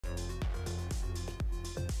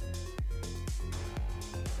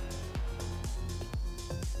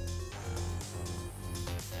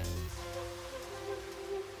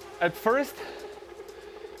At first,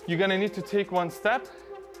 you're gonna need to take one step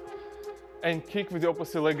and kick with the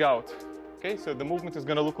opposite leg out. Okay, so the movement is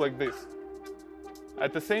gonna look like this.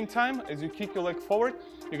 At the same time, as you kick your leg forward,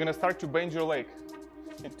 you're gonna start to bend your leg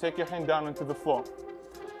and take your hand down onto the floor.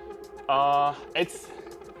 It's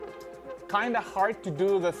kind of hard to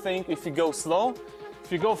do the thing if you go slow.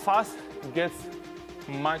 If you go fast, it gets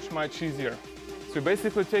much easier. So you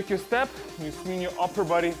basically take your step, and you swing your upper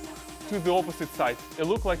body to the opposite side. It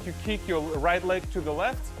looks like you kick your right leg to the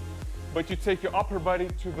left, but you take your upper body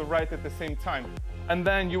to the right at the same time. And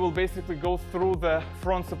then you will basically go through the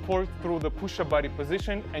front support, through the push-up body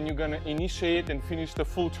position, and you're gonna initiate and finish the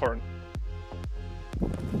full turn.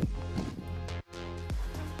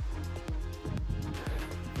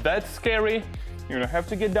 That's scary. You're gonna have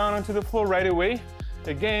to get down onto the floor right away.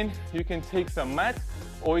 Again, you can take some mat,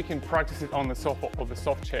 or you can practice it on the sofa or the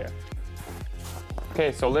soft chair.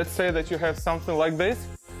 Okay, so let's say that you have something like this.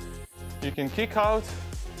 You can kick out,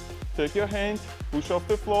 take your hand, push off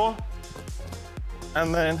the floor,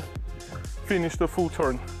 and then finish the full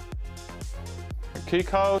turn.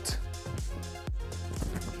 Kick out,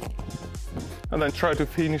 and then try to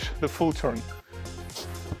finish the full turn.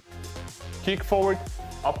 Kick forward,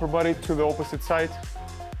 upper body to the opposite side,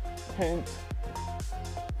 hand,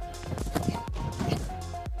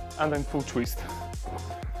 and then full twist.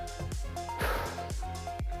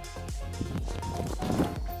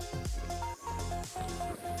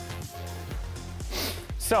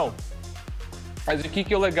 So, as you kick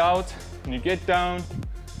your leg out, and you get down,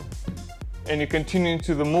 and you continue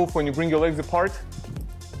to the move when you bring your legs apart,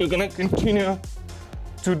 you're gonna continue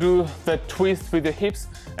to do that twist with the hips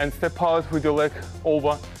and step out with your leg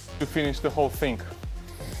over to finish the whole thing.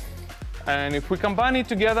 And if we combine it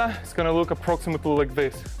together, it's gonna look approximately like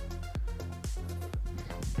this.